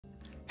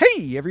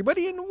Hey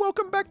everybody, and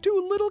welcome back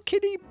to Little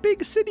Kitty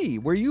Big City,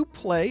 where you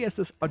play as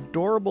this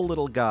adorable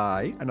little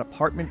guy, an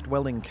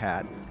apartment-dwelling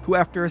cat, who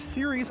after a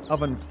series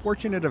of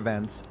unfortunate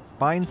events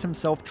finds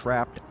himself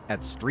trapped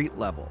at street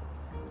level.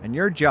 And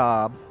your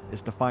job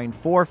is to find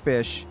 4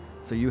 fish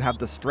so you have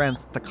the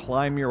strength to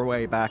climb your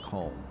way back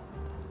home.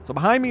 So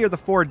behind me are the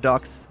 4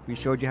 ducks. We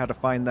showed you how to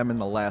find them in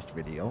the last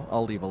video.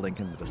 I'll leave a link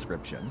in the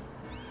description.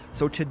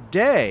 So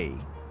today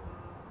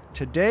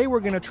we're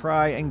going to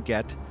try and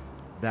get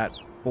that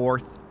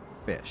 4th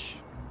fish.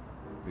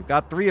 We've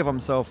got 3 of them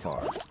so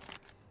far.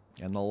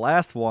 And the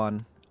last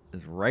one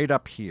is right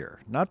up here.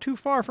 Not too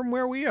far from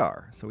where we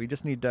are. So we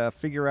just need to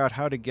figure out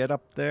how to get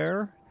up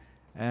there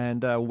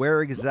and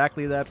where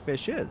exactly that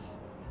fish is.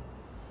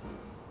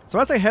 So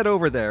as I head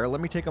over there,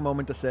 let me take a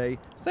moment to say,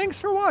 thanks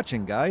for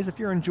watching, guys. If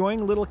you're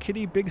enjoying Little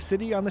Kitty Big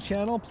City on the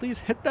channel, please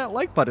hit that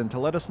like button to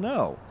let us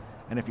know.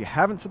 And if you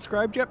haven't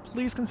subscribed yet,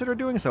 please consider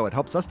doing so. It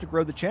helps us to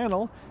grow the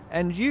channel,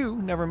 and you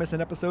never miss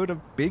an episode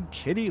of Big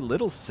Kitty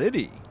Little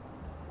City.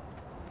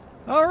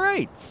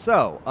 Alright,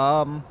 so,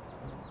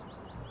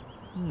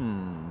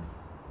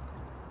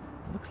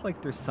 looks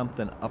like there's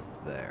something up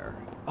there.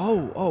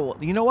 Oh,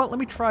 you know what? Let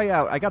me try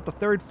out. I got the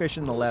 3rd fish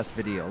in the last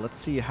video. Let's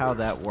see how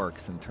that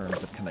works in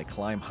terms of, can I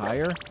climb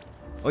higher?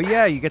 Oh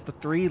yeah, you get the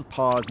 3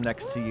 paws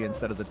next to you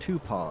instead of the 2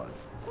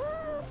 paws.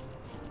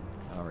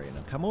 Alright,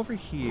 now come over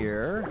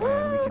here,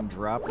 and we can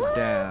drop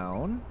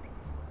down.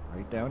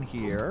 Right down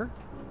here.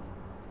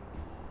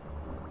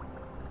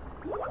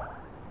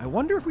 I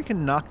wonder if we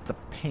can knock the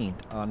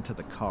paint onto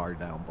the car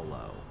down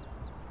below.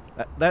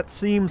 That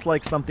seems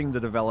like something the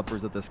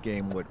developers of this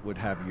game would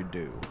have you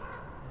do.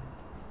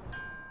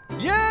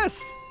 Yes!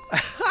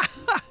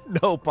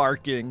 No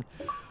parking.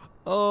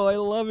 Oh, I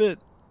love it.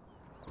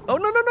 Oh,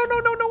 no,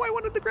 I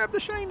wanted to grab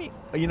the shiny.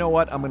 You know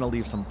what? I'm going to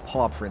leave some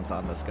paw prints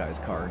on this guy's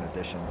car in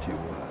addition to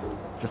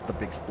just the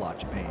big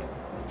splotch of paint.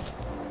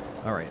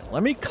 All right,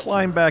 let me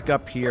climb back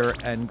up here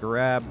and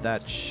grab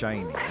that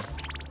shiny.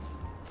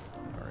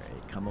 All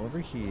right, come over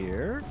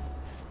here.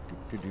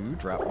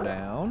 Drop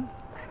down.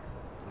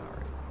 All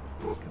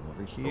right, come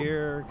over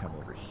here,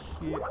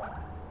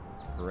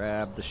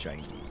 grab the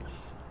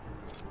shinies.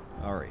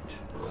 All right.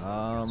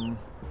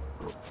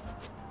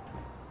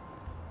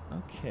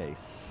 Okay,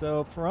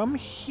 so from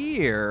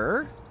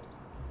here,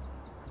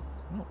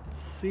 I don't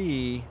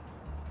see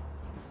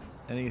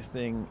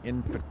anything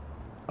in...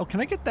 Oh, can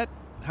I get that?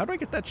 How do I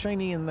get that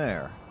shiny in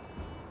there?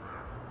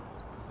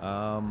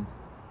 Come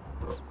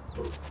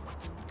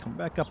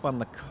back up on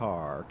the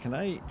car. Can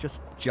I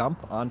just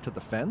jump onto the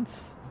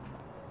fence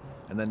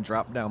and then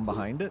drop down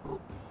behind it?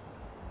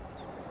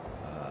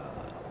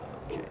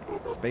 Okay,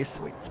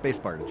 space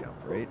bar to jump,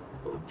 right?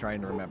 I'm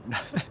trying to remember.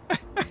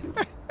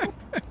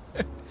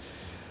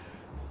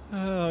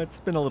 Oh, it's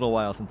been a little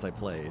while since I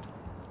played.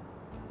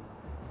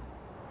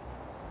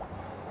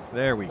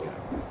 There we go.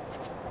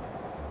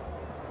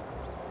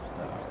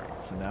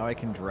 Alright, so now I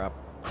can drop...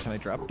 Can I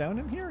drop down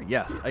in here?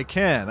 Yes, I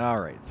can.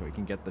 Alright, so we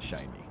can get the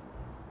shiny.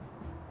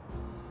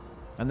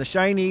 And the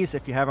shinies,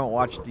 if you haven't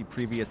watched the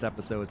previous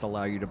episodes,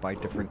 allow you to buy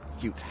different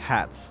cute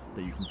hats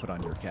that you can put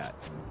on your cat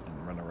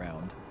and run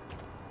around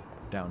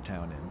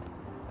downtown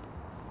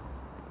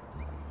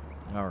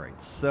in.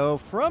 Alright, so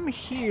from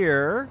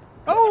here...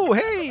 Oh,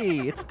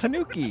 hey! It's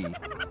Tanuki!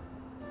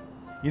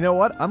 You know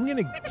what? I'm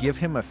gonna give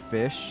him a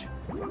fish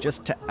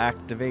just to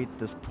activate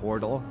this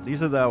portal.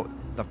 These are the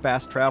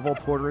fast travel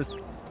portals.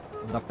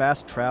 The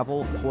fast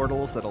travel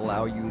portals that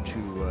allow you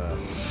to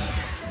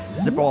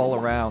zip all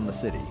around the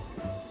city.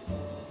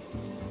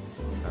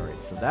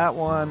 Alright, so that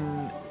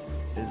one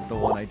is the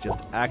one I just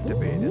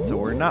activated. So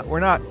we're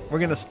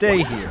gonna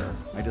stay here.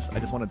 I just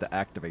wanted to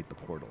activate the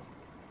portal.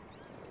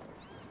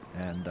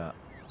 And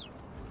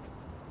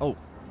oh.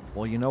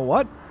 Well, you know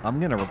what? I'm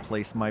going to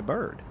replace my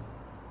bird.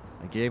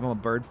 I gave him a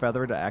bird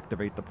feather to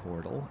activate the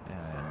portal,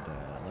 and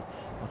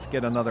let's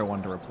get another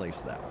one to replace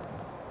that one.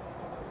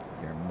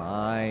 You're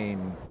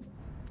mine.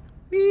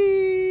 Whee!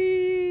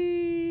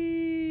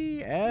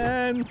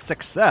 And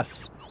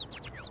success!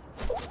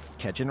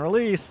 Catch and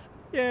release.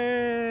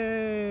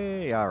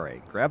 Yay! All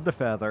right, grab the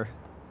feather.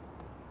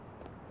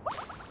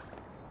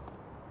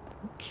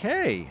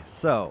 Okay,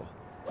 so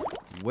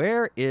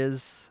where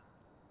is...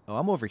 Oh,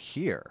 I'm over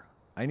here.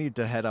 I need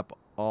to head up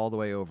all the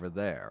way over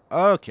there.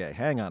 Okay,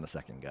 hang on a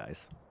second,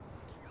 guys.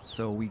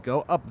 So we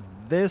go up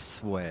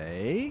this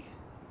way,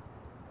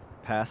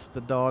 past the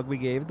dog we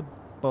gave the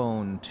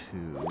bone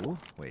to.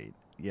 Wait,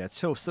 yeah,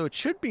 so it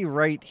should be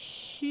right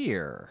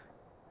here,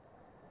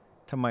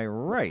 to my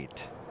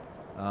right.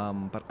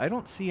 But I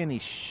don't see any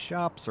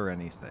shops or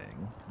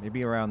anything.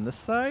 Maybe around this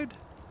side?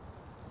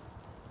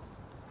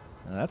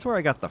 That's where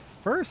I got the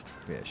first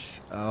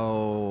fish.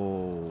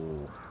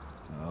 Oh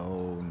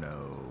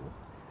no.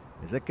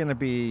 Is it going to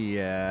be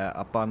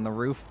up on the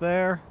roof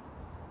there?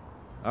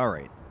 All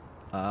right.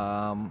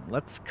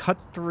 Let's cut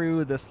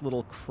through this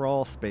little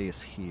crawl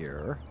space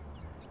here.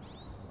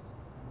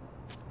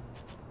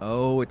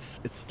 Oh, it's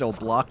still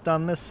blocked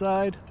on this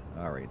side?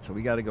 All right, so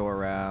we got to go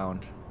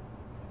around.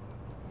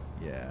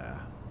 Yeah.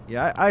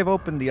 Yeah, I've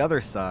opened the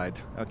other side.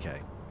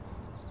 Okay.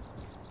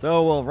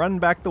 So we'll run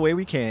back the way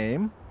we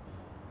came.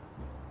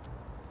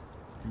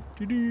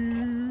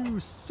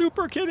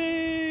 Super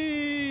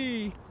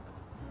Kitty!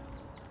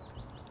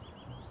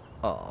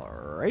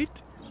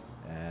 Alright.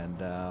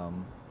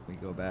 And we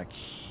go back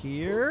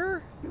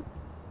here.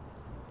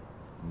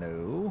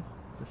 No,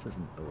 this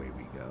isn't the way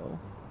we go.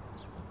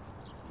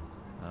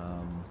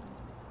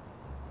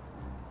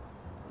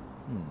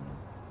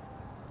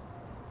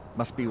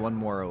 Must be one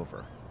more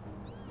over.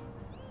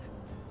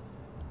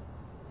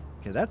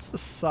 Okay, that's the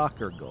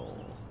soccer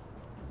goal.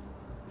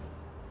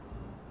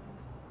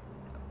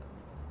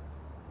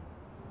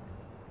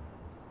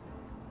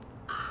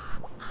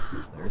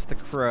 There's the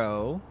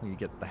crow you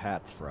get the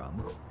hats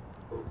from.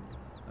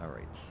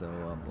 Alright,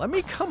 so let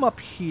me come up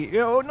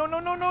here. Oh, no,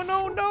 no, no, no,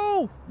 no,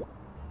 no!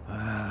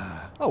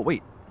 Oh,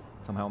 wait.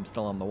 Somehow I'm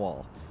still on the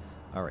wall.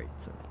 Alright,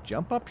 so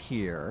jump up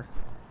here.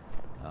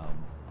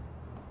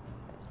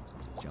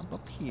 Jump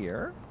up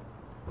here.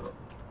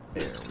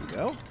 There we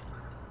go.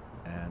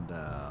 And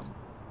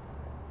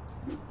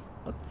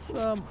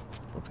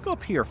let's go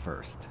up here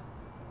first.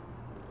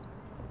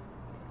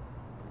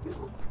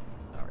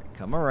 Alright,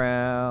 come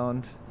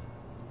around.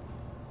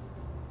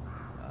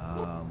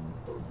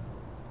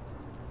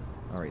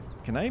 Alright,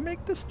 can I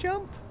make this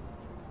jump?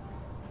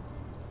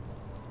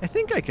 I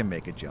think I can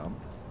make a jump.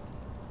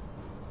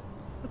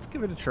 Let's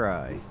give it a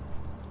try.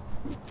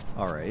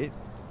 Alright.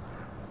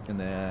 And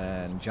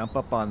then jump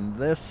up on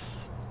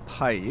this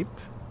pipe.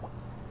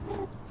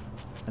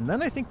 And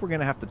then I think we're going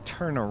to have to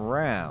turn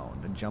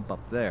around and jump up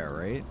there,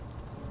 right?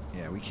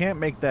 Yeah, we can't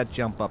make that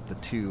jump up to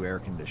 2 air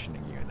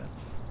conditioning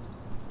units.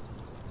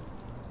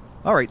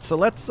 Alright, so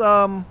let's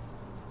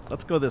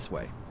go this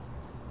way.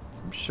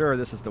 I'm sure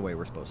this is the way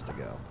we're supposed to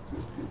go.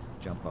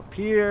 Jump up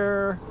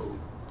here.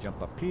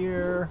 Jump up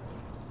here.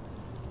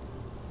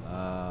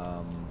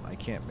 I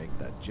can't make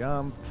that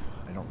jump.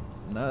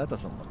 No, that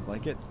doesn't look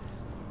like it.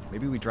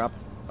 Maybe we drop...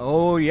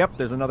 Oh, yep,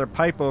 there's another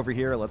pipe over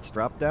here. Let's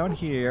drop down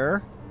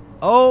here.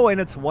 Oh, and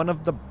it's one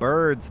of the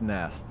birds'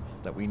 nests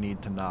that we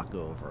need to knock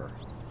over.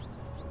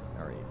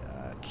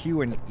 Alright,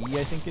 Q and E,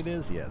 I think it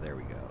is. Yeah, there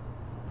we go.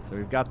 So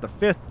we've got the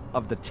 5th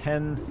of the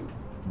 10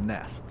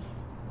 nests.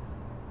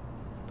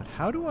 But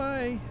how do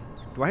I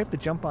have to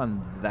jump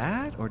on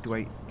that? Or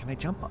can I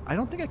jump? I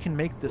don't think I can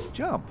make this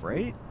jump,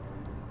 right?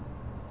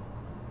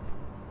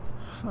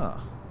 Huh.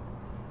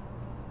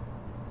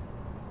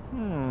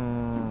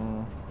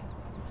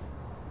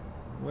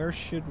 Where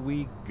should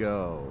we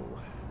go?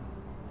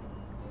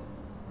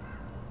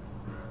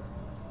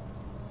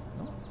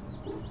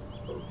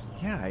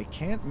 Yeah, I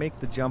can't make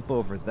the jump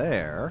over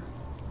there.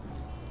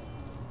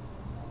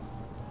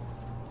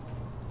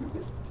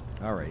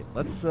 Alright,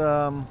 let's,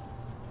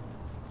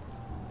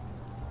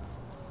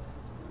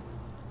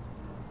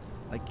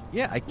 like,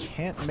 yeah, I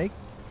can't make...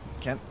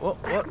 Oh,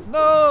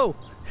 no!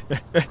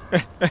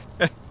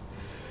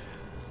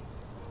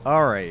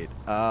 Alright,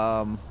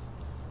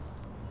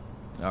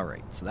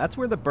 alright, so that's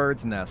where the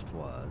bird's nest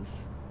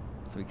was.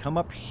 So we come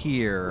up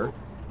here,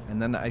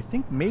 and then I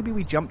think maybe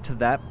we jump to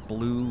that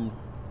blue...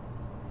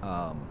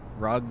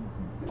 rug,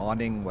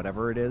 awning,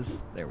 whatever it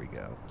is. There we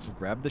go. We'll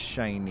grab the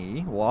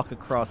shiny, walk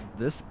across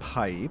this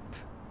pipe.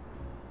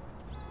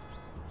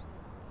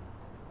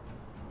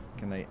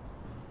 Can I...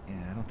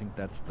 Yeah, I don't think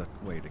that's the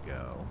way to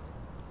go.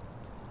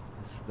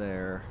 Is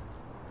there...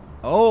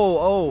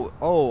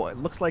 Oh, it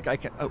looks like I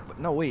can... Oh,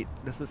 no, wait.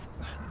 This is...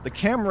 The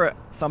camera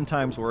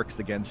sometimes works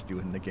against you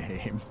in the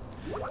game.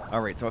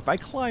 Alright, so if I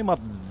climb up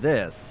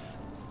this...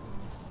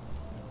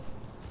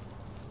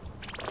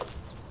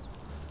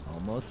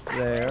 Almost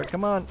there.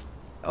 Come on.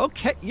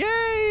 Okay.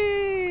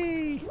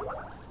 Yay!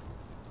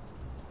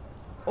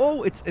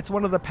 Oh, it's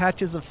one of the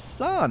patches of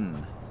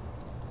sun.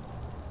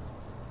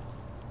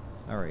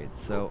 Alright,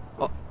 so...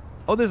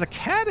 Oh, there's a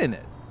cat in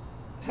it.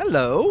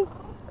 Hello.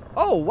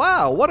 Oh,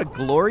 wow. What a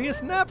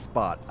glorious nap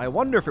spot. I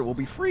wonder if it will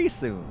be free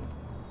soon.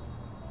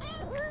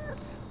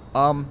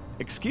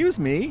 Excuse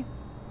me?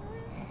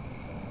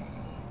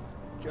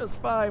 Just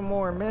 5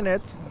 more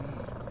minutes.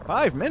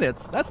 5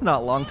 minutes? That's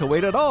not long to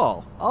wait at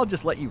all. I'll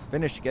just let you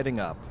finish getting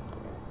up.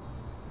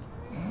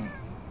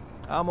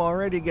 I'm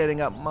already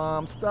getting up,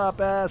 Mom. Stop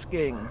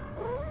asking.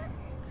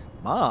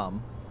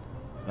 Mom?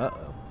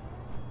 Uh-oh.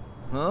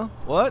 Huh?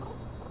 What?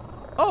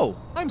 Oh,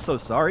 I'm so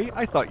sorry.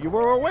 I thought you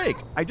were awake.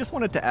 I just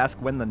wanted to ask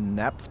when the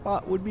nap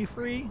spot would be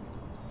free.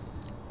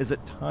 Is it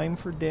time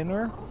for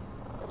dinner?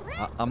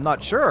 I'm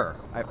not sure.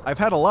 I've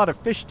had a lot of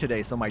fish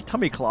today, so my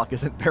tummy clock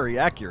isn't very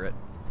accurate.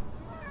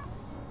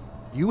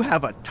 You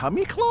have a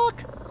tummy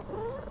clock?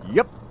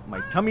 Yep, my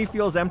tummy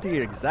feels empty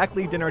at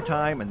exactly dinner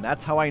time, and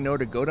that's how I know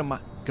to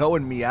go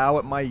and meow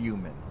at my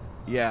human.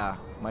 Yeah,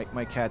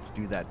 my cats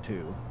do that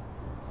too.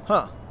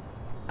 Huh.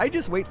 I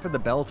just wait for the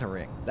bell to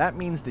ring. That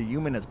means the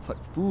human has put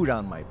food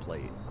on my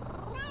plate.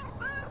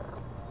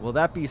 Will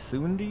that be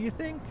soon, do you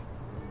think?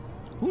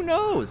 Who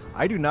knows?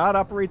 I do not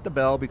operate the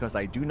bell because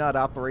I do not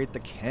operate the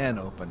can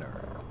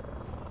opener.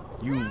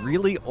 You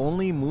really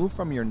only move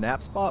from your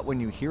nap spot when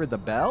you hear the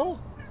bell?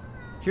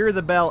 hear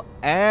the bell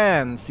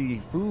and see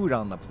food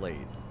on the plate.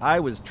 I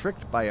was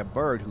tricked by a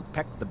bird who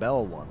pecked the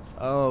bell once.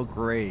 Oh,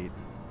 great.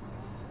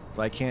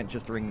 So I can't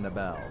just ring the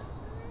bell.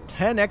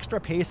 10 extra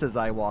paces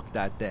I walked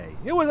that day.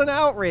 It was an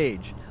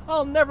outrage.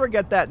 I'll never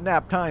get that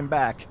nap time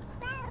back.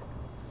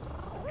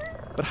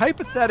 But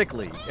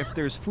hypothetically, if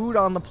there's food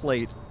on the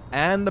plate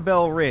and the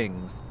bell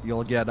rings,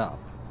 you'll get up.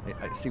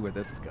 I see where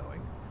this is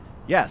going.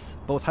 Yes,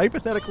 both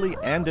hypothetically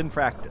and in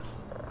practice.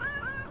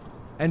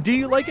 And do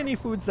you like any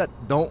foods that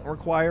don't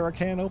require a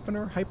can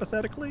opener,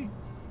 hypothetically?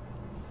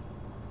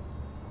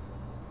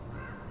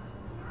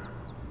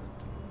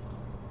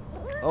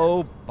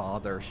 Oh,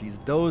 bother. She's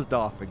dozed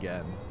off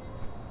again.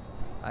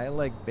 I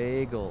like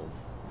bagels.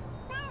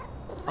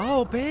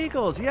 Oh,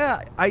 bagels.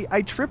 Yeah,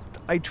 I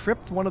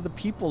tripped one of the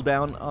people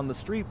down on the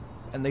street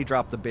and they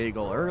dropped the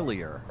bagel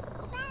earlier.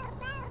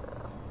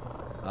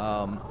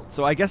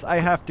 So I guess I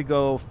have to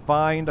go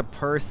find a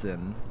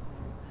person,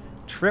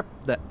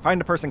 find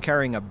a person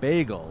carrying a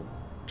bagel,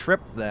 trip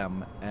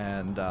them,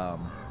 and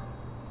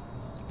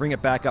bring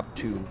it back up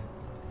to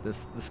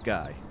this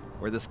guy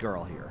or this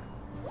girl here.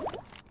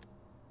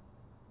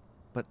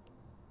 But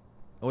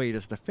oh wait,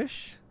 is the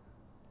fish?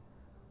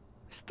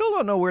 I still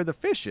don't know where the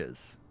fish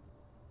is.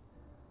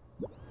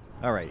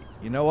 All right,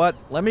 you know what?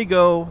 Let me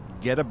go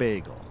get a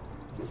bagel.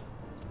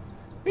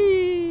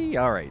 Whee!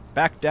 All right,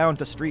 back down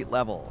to street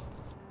level.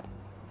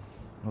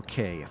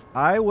 Okay, if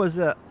I was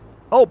a...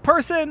 Oh,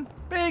 person!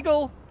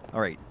 Bagel!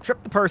 All right,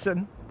 trip the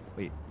person.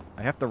 Wait,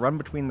 I have to run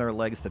between their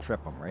legs to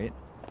trip them, right?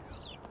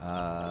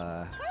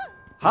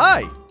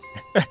 Hi!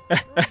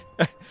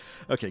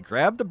 Okay,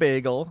 grab the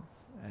bagel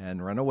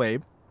and run away.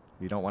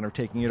 We don't want her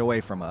taking it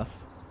away from us.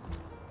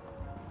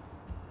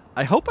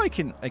 I hope I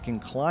can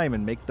climb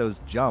and make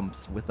those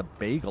jumps with a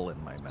bagel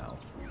in my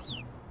mouth.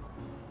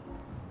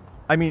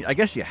 I mean, I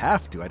guess you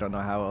have to. I don't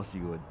know how else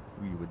you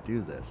would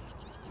do this.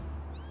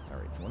 All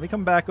right, so let me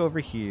come back over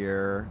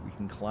here. We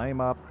can climb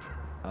up.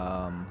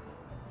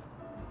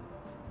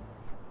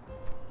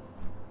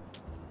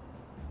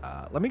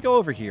 Let me go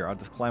over here. I'll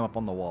just climb up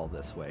on the wall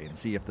this way and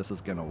see if this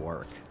is going to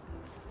work.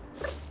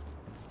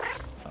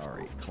 All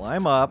right,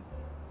 climb up.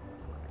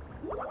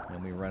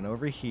 Then we run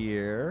over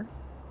here.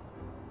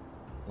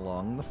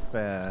 Along the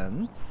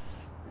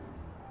fence.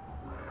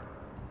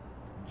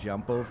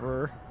 Jump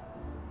over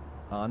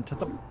onto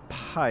the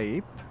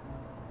pipe.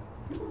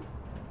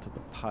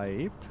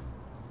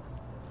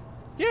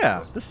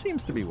 Yeah, this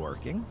seems to be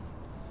working.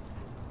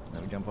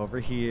 Then we jump over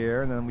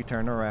here, and then we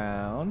turn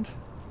around.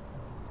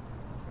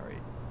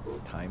 Alright,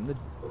 time the...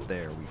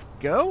 There we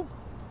go.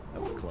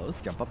 That was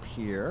close. Jump up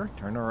here,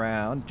 turn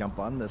around, jump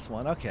on this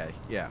one. Okay,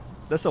 yeah,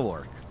 this'll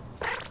work.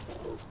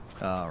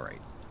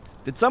 Alright.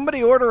 Did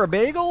somebody order a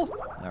bagel?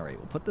 Alright,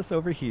 we'll put this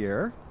over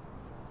here.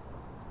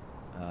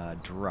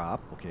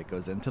 Drop. Okay, it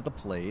goes into the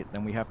plate.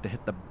 Then we have to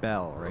hit the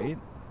bell, right?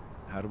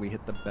 How do we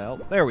hit the bell?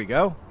 There we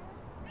go.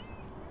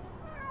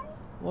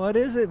 What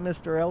is it,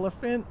 Mr.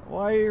 Elephant?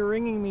 Why are you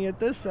ringing me at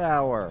this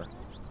hour?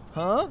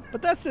 Huh?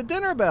 But that's the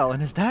dinner bell.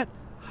 And is that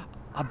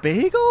a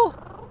bagel?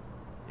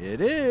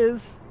 It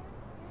is.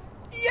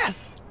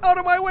 Yes! Out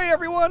of my way,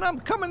 everyone!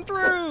 I'm coming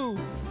through!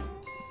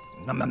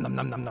 Nom nom nom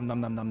nom nom nom nom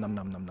nom nom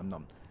nom nom nom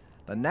nom.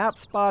 The nap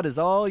spot is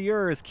all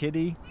yours,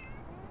 kitty.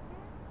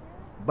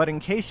 But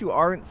in case you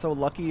aren't so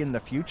lucky in the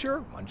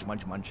future, munch,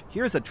 munch, munch,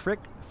 here's a trick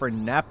for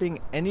napping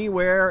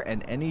anywhere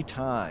and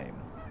anytime.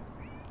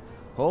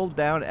 Hold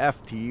down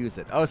F to use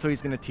it. Oh, so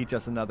he's going to teach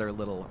us another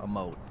little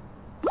emote.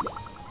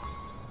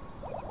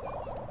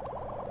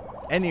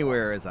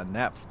 Anywhere is a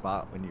nap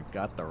spot when you've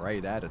got the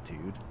right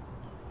attitude.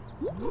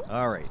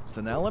 Alright,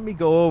 so now let me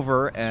go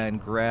over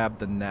and grab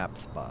the nap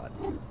spot.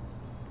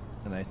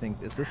 And I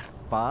think, is this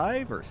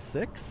 5 or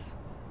 6?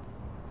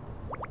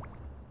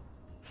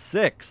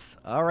 6.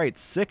 Alright,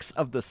 6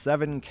 of the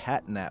 7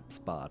 cat nap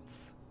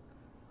spots.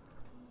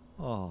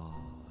 Oh,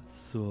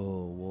 so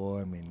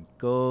warm and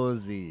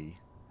cozy.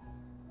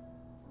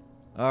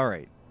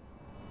 Alright.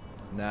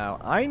 Now,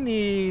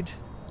 I'm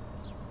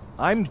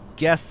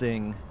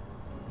guessing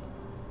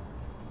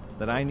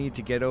that I need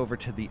to get over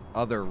to the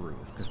other roof.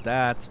 Because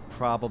that's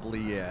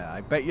probably, yeah,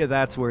 I bet you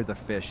that's where the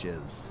fish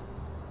is.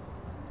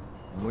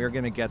 And we're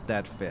going to get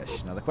that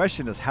fish. Now, the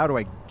question is, how do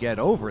I get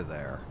over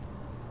there?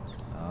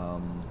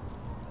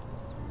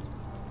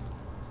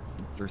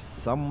 Is there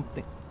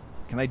something...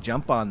 Can I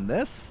jump on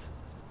this?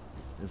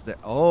 Is there...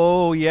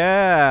 Oh,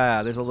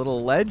 yeah! There's a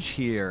little ledge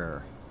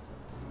here.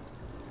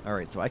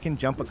 Alright, so I can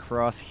jump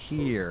across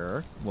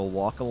here. We'll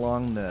walk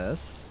along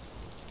this.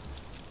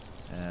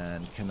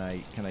 And can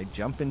I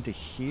jump into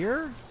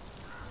here?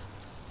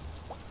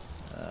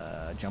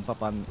 Jump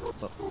up on...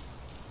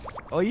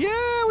 Oh,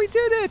 yeah! We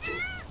did it!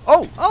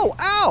 Oh! Oh!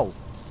 Ow!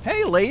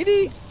 Hey,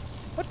 lady!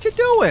 What you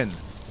doing?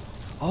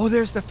 Oh,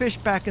 there's the fish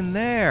back in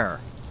there.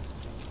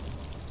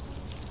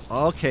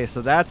 Okay,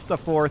 so that's the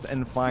 4th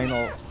and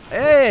final...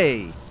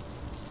 Hey!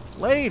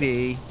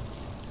 Lady!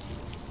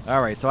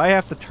 Alright, so I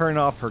have to turn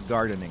off her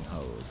gardening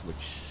hose,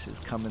 which is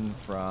coming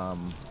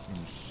from...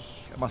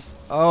 I must...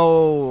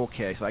 Oh,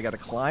 okay, so I gotta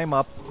climb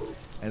up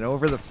and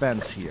over the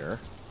fence here.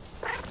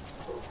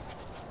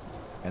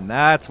 And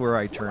that's where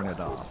I turn it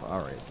off.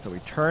 All right, so we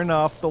turn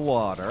off the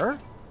water.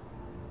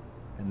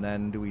 And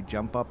then do we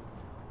jump up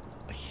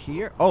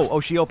here? Oh,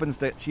 she opens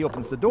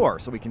the door,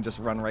 so we can just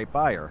run right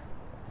by her.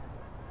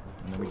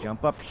 And then we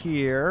jump up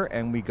here,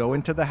 and we go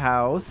into the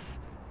house.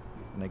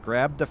 And I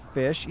grab the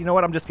fish. You know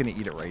what? I'm just going to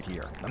eat it right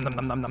here.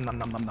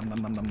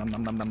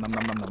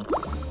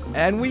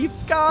 And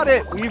we've got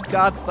it! We've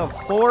got the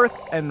fourth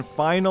and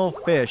final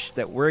fish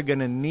that we're going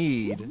to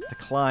need to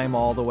climb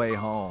all the way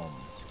home.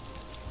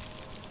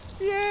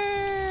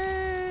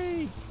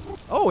 Yay!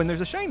 Oh, and there's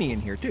a shiny in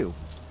here, too.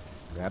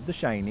 Grab the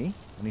shiny.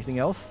 Anything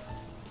else?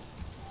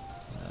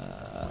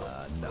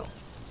 No.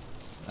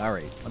 All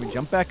right, let me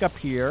jump back up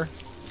here.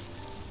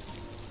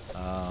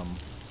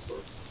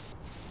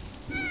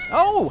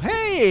 Oh,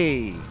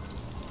 hey!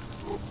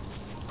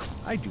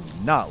 I do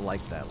not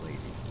like that lady.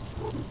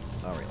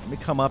 All right, let me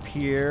come up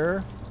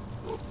here.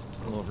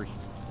 Come over here.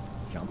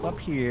 Jump up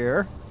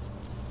here.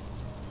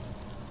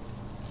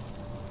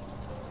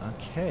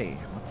 Okay,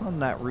 what's on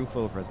that roof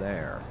over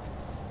there?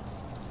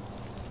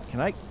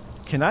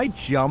 Can I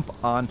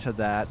jump onto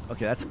that?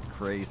 Okay, that's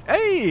crazy.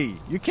 Hey,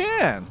 you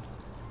can!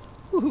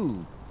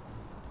 Woohoo!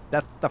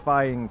 That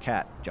defying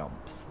cat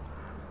jumps.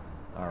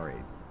 All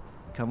right,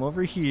 come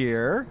over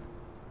here.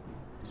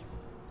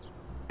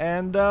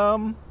 And,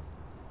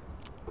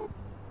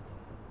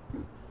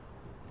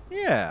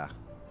 yeah.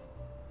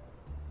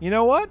 You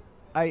know what?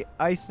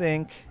 I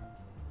think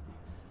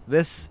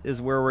this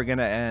is where we're going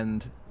to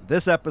end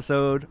this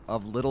episode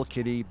of Little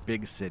Kitty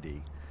Big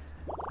City.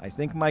 I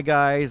think my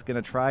guy is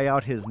going to try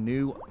out his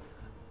new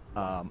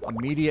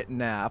immediate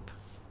nap.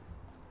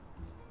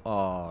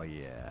 Oh,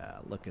 yeah.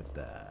 Look at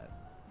that.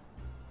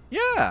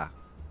 Yeah.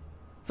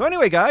 So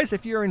anyway, guys,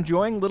 if you're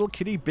enjoying Little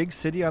Kitty Big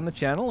City on the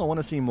channel and want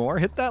to see more,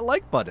 hit that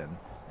like button.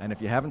 And if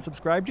you haven't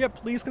subscribed yet,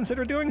 please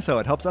consider doing so.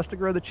 It helps us to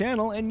grow the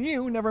channel, and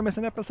you never miss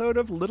an episode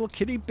of Little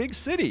Kitty Big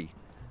City.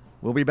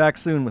 We'll be back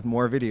soon with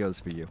more videos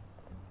for you.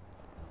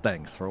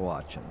 Thanks for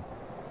watching.